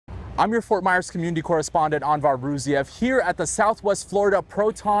I'm your Fort Myers community correspondent Anvar Ruziev here at the Southwest Florida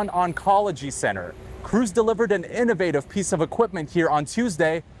Proton Oncology Center. Crews delivered an innovative piece of equipment here on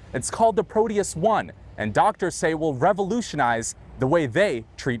Tuesday. It's called the Proteus One, and doctors say will revolutionize the way they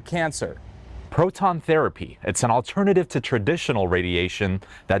treat cancer. Proton therapy, it's an alternative to traditional radiation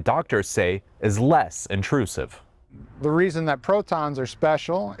that doctors say is less intrusive. The reason that protons are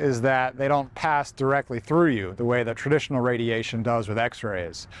special is that they don't pass directly through you the way that traditional radiation does with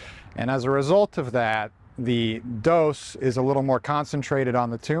X-rays. And as a result of that, the dose is a little more concentrated on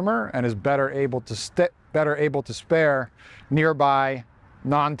the tumor and is better able to spare nearby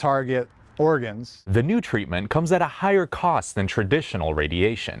non-target organs. The new treatment comes at a higher cost than traditional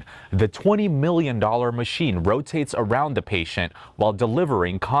radiation. The $20 million machine rotates around the patient while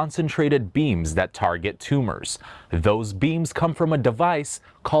delivering concentrated beams that target tumors. Those beams come from a device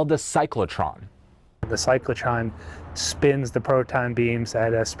called a cyclotron. The cyclotron spins the proton beams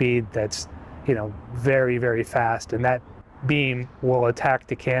at a speed that's, very, very fast, and that beam will attack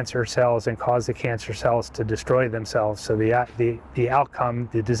the cancer cells and cause the cancer cells to destroy themselves. So the outcome,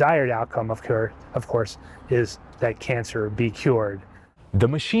 the desired outcome, of course, is that cancer be cured. The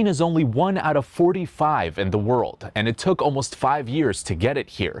machine is only 1 out of 45 in the world, and it took almost 5 years to get it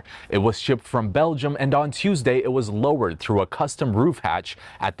here. It was shipped from Belgium, and on Tuesday it was lowered through a custom roof hatch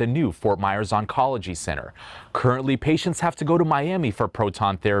at the new Fort Myers Oncology Center. Currently, patients have to go to Miami for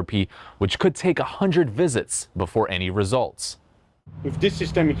proton therapy, which could take 100 visits before any results. With this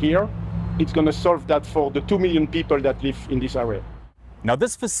system here, it's going to solve that for the 2 million people that live in this area. Now,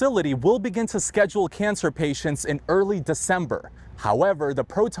 this facility will begin to schedule cancer patients in early December. However, the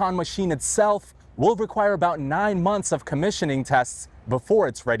proton machine itself will require about 9 months of commissioning tests before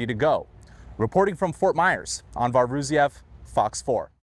it's ready to go. Reporting from Fort Myers, Anvar Ruziev, Fox 4.